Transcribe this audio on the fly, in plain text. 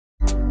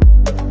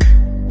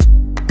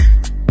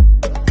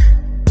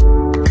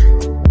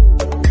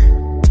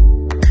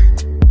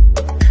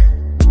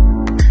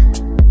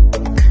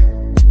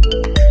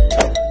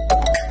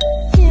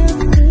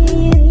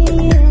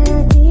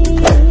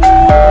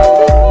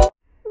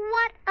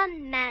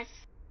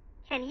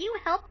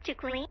help to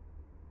clean?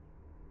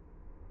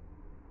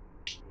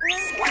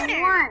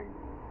 Scooter. 1,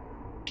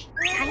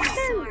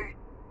 Dinosaur.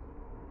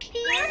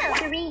 Piano.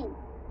 3,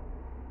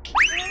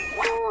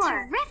 4,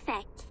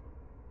 Terrific.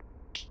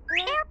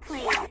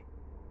 Airplane.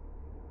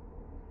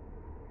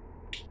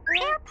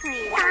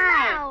 Airplane. 5,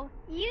 Wow,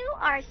 you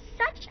are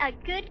such a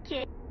good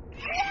kid.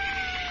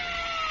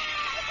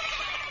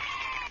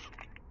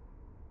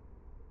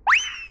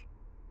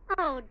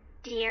 Oh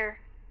dear,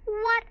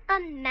 what a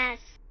mess.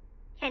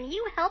 Can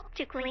you help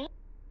to clean?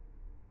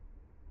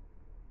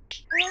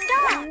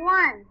 Dog.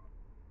 1,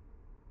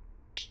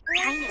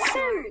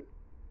 Dinosaur.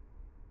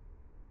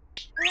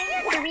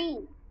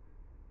 3,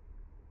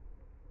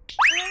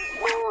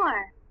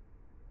 4,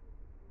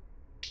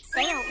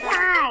 Sailboat.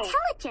 5,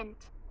 Intelligent.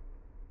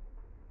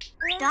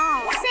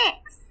 Doll. 6,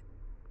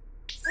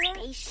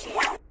 Spaceship.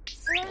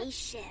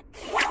 Spaceship.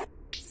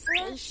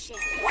 Spaceship.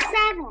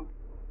 7,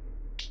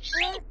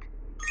 Sheep.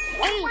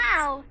 8,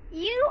 Wow,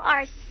 you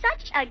are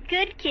such a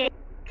good kid.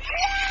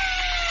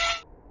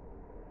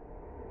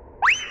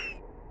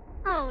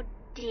 Oh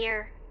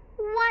dear,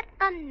 what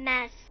a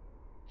mess.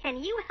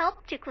 Can you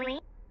help to clean?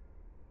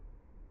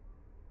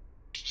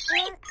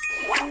 Sheep.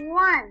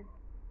 1,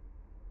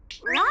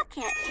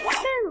 Rocket.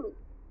 2,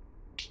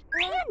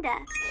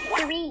 Panda.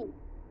 3,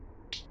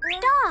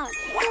 Dog.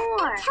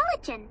 4,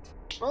 Intelligent.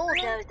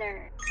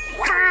 Bulldozer. 5,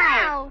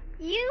 Wow,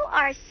 you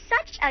are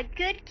such a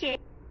good kid.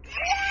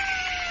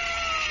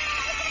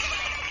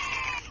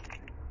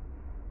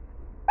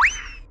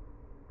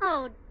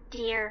 Oh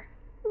dear,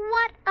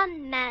 what a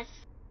mess.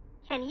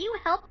 Can you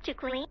help to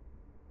clean?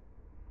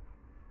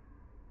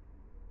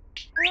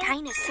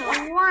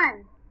 Dinosaur.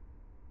 1,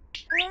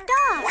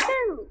 Dog.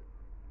 2,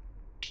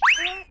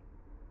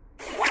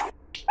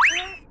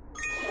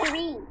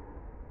 3,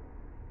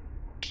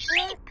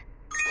 Sheep.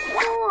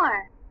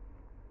 4,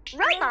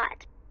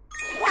 Robot.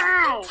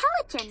 5,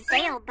 Intelligent.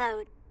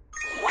 Sailboat.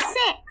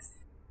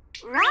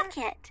 6,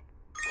 Rocket.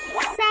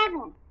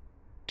 7,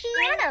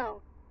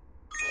 Piano.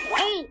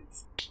 8,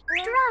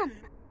 Drum. 9,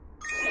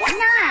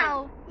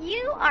 Wow,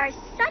 you are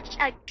such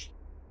a...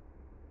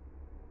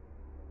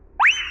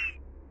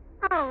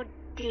 Oh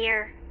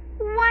dear,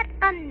 what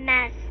a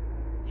mess.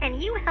 Can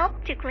you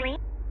help to clean?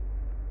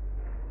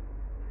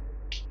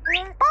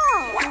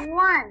 Ball.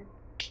 1,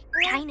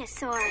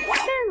 Dinosaur.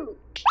 2,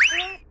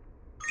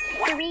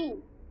 3,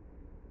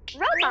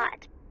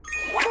 Robot.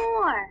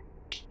 4,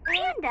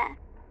 Panda.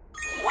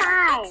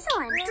 5,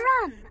 Excellent.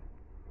 Drum.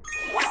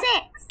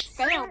 6,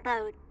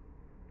 Sailboat.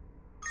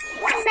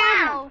 7,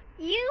 Wow,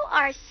 you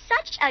are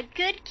such a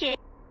good kid.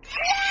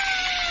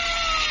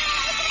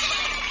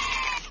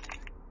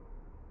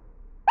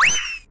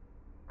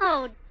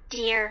 Oh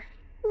dear,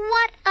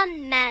 what a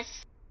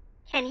mess.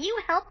 Can you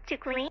help to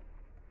clean?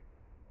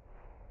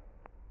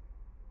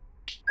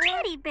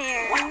 Teddy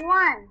bear.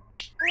 1,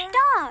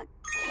 Dog.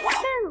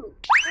 2,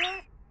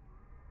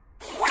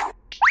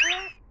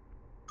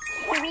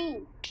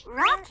 3,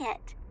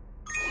 Rocket.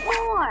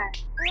 4,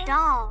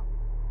 Doll.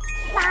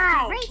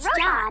 5, Great robot,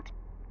 job.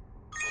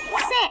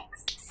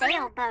 6,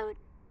 Sailboat.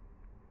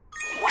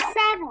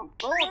 7,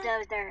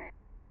 Bulldozer.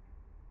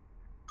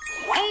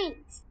 8,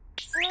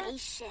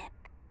 Spaceship.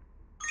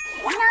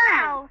 9,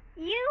 Wow,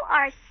 you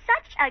are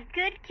such a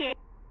good kid.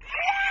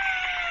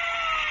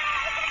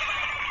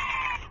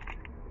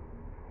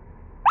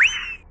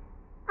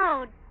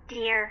 Oh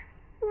dear,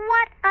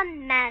 what a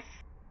mess.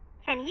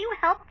 Can you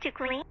help to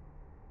clean?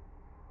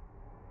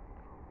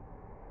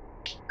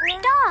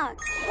 Dog.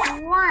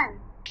 1,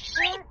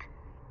 Sheep.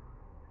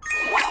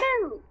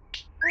 2,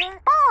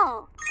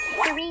 Ball.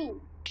 3,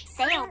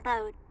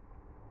 Sailboat.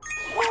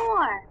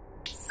 4,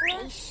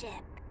 Spaceship.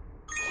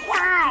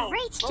 5,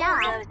 Great job.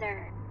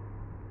 Bulldozer.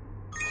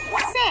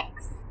 6,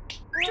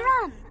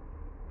 Drum.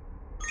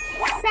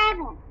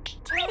 7,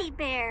 Teddy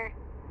bear.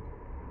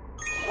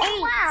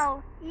 8,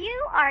 Wow,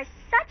 you are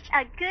such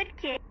a good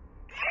kid.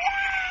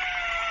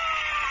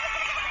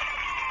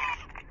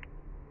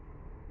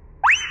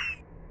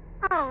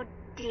 Oh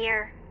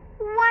dear,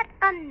 what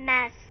a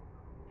mess.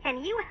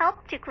 Can you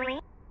help to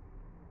clean?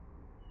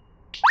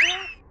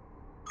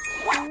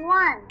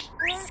 1,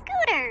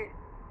 Scooter.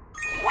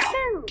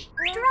 2,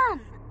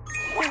 Drum.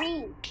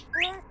 3,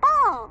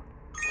 Ball.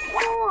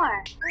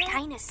 4,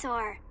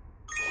 Dinosaur.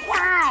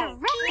 5,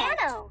 Terrific.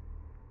 Piano.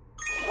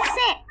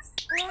 6,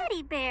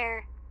 Teddy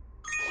bear.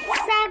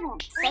 7,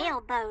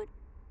 Sailboat.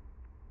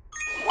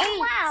 8,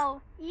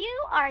 Wow,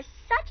 you are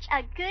such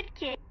a good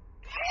kid.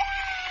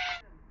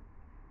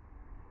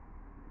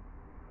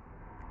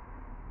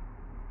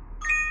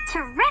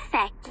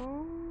 Terrific.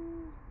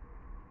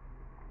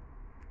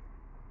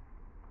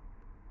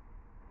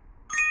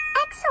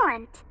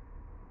 Excellent.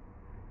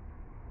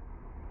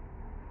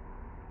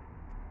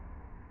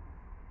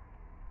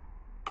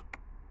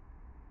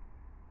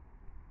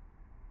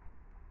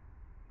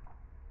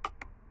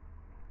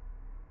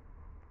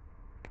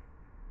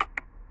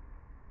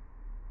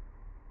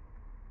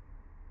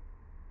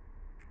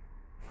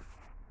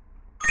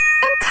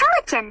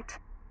 Intelligent.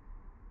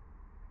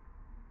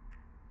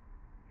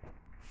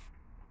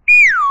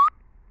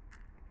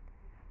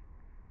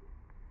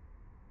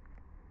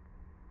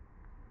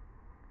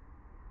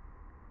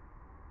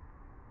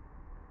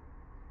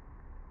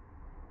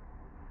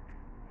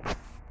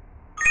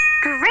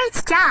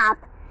 Great job!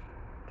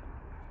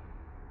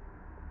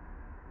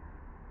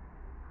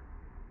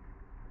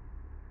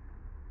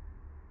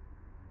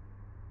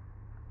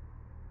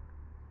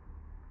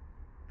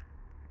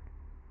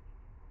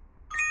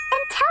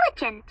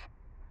 Intelligent.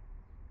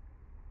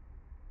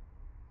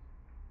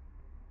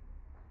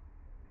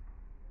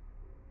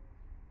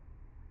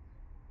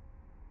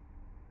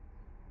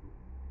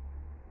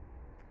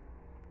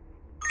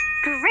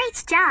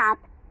 Great job!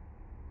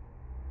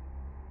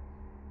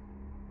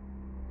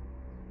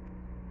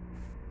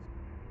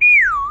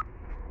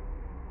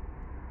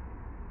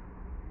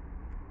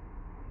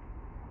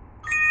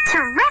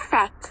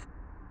 Terrific!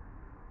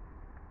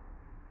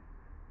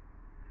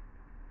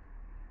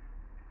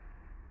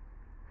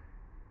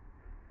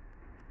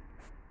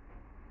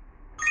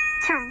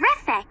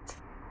 Terrific!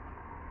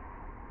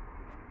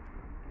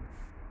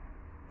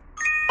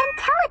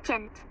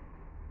 Intelligent.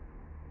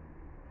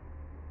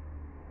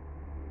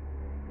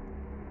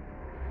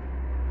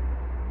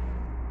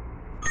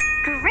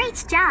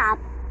 Great job!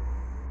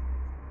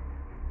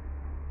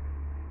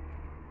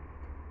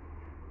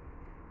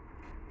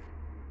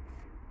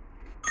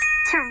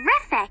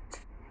 Terrific!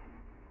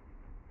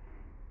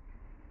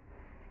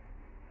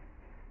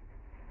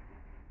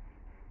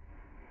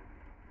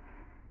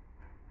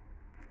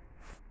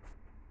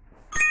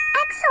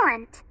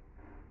 Excellent!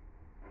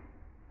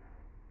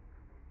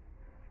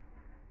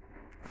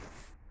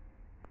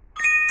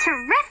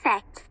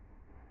 Terrific!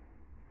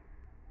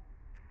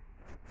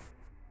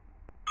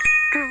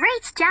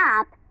 Great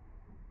job!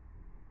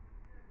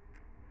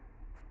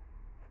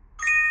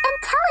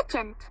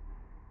 Intelligent.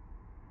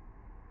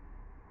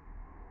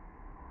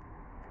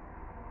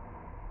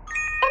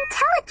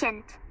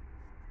 Intelligent.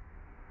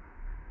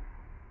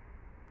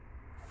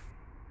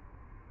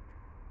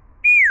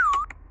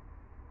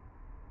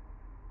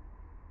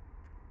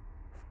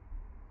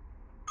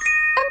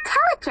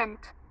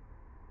 Intelligent.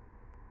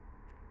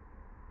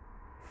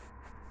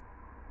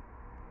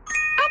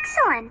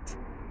 Excellent.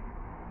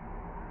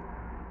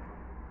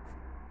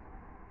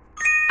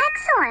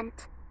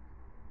 Excellent.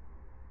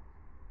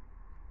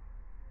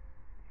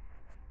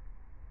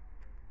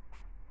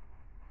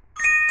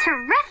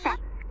 Terrific.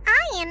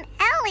 I am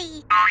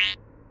Ellie.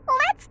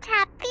 Let's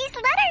tap these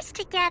letters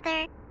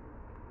together.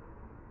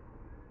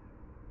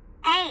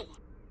 A,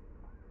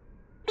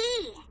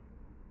 B,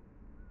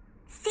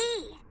 C,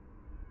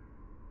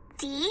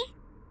 D,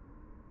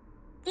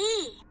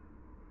 E,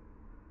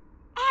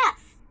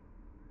 F,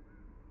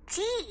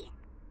 G,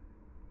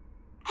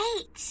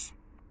 H,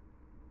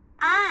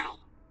 I,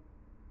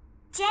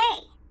 J,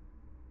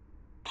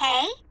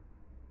 K,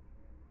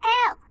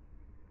 L,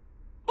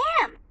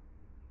 M,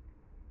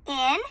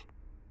 N,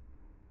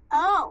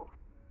 O,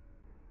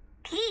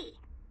 P,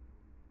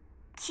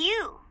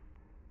 Q,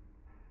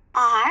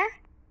 R,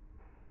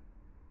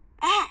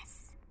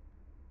 S,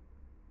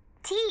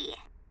 T,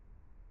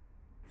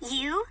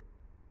 U,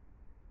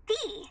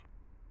 V,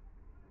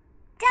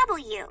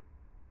 W,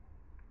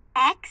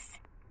 X,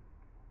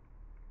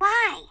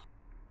 Y,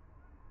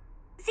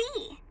 Z,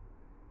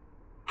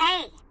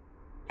 A,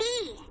 B,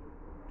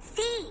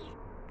 C,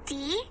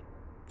 D,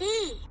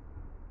 E,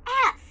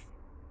 F,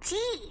 G,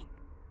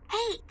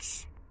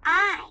 H,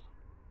 I,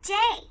 J,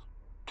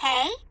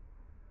 K,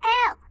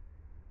 L,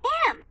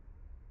 M,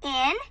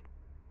 N,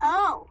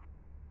 O,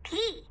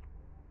 P,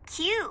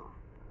 Q,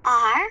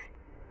 R,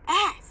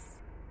 S,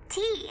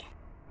 T,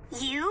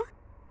 U,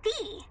 V,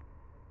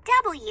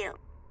 W,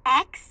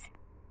 X,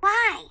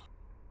 Y,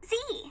 Z.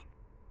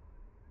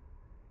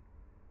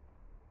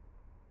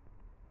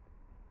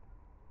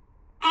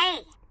 A,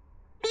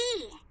 B,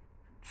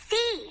 C,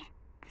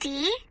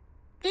 D,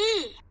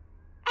 E,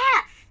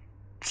 F,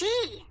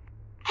 G,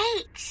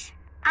 H,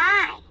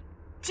 I,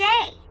 J,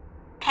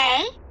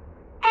 K,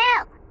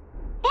 L,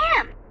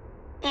 M,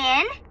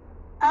 N,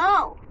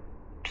 O,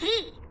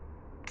 P,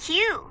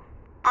 Q,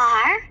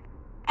 R,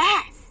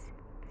 S,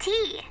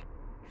 T,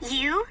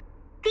 U,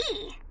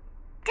 V,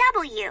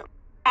 W,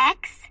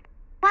 X,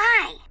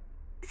 Y,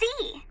 Z.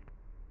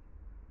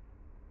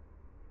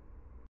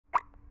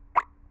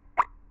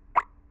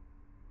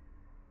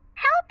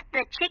 Help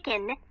the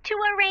chicken to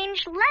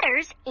arrange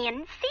letters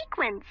in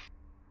sequence.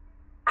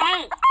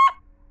 A,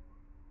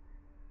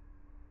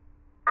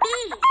 B,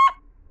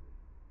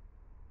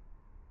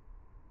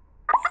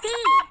 C,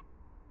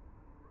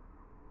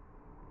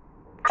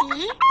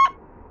 D,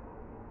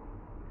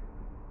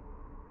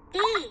 E,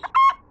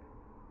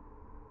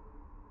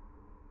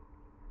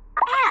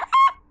 F,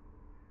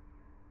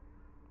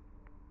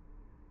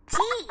 G,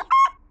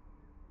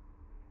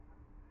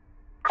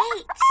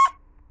 H,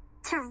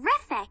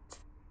 Terrific.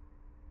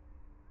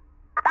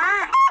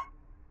 I,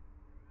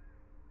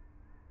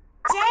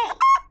 J,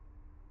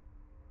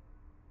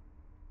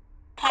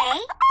 K,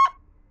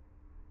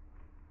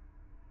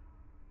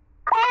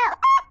 L,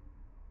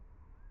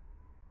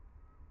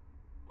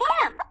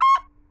 M,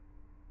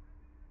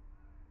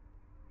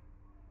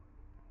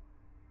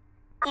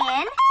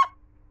 N,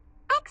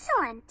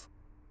 Excellent.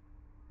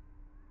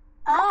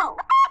 O,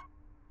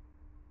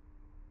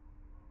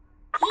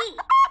 P,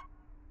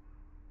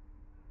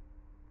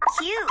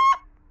 Q,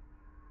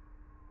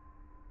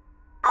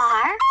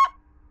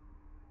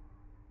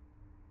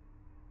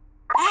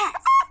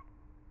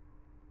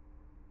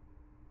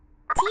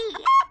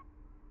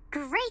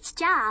 Great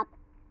job.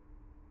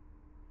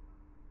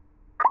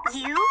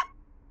 U,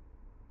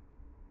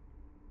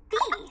 V.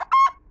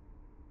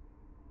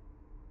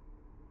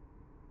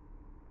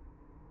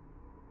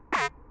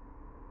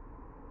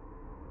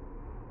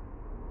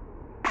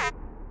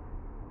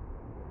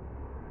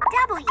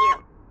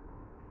 W,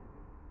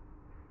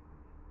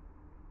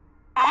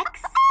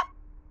 X,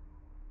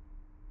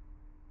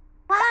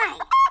 Y,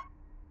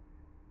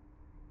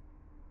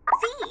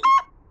 Z.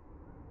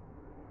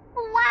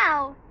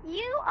 Wow,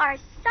 you are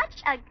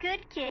such a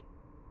good kid.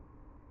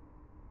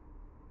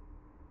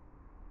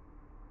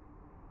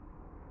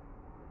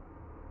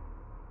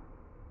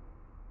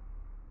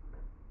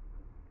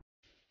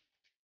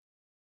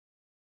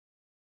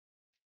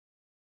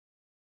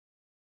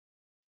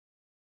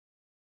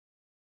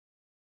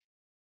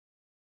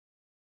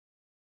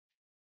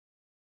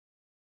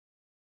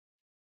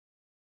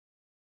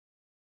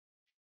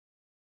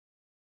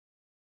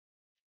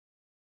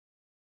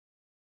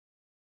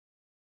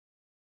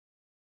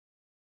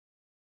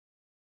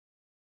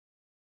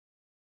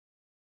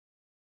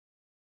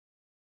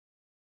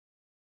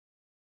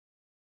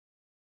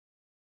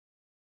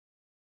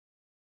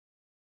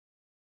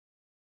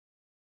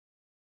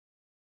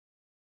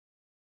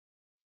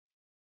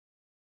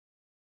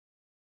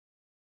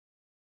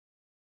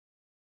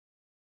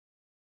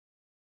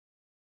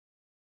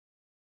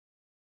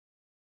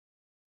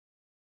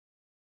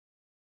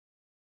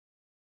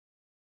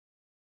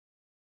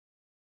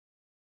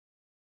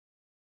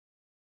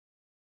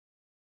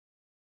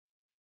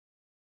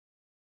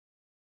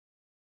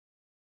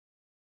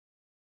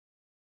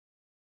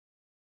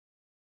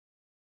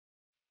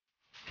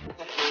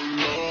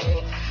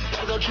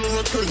 I got your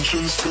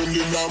attention,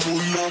 spending a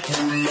moolah,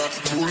 moolah,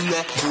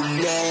 moolah,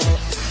 moolah.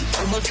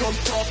 I'm a jump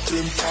top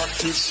in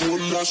pockets,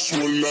 swolla,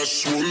 swolla,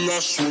 swolla,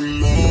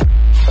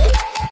 swolla.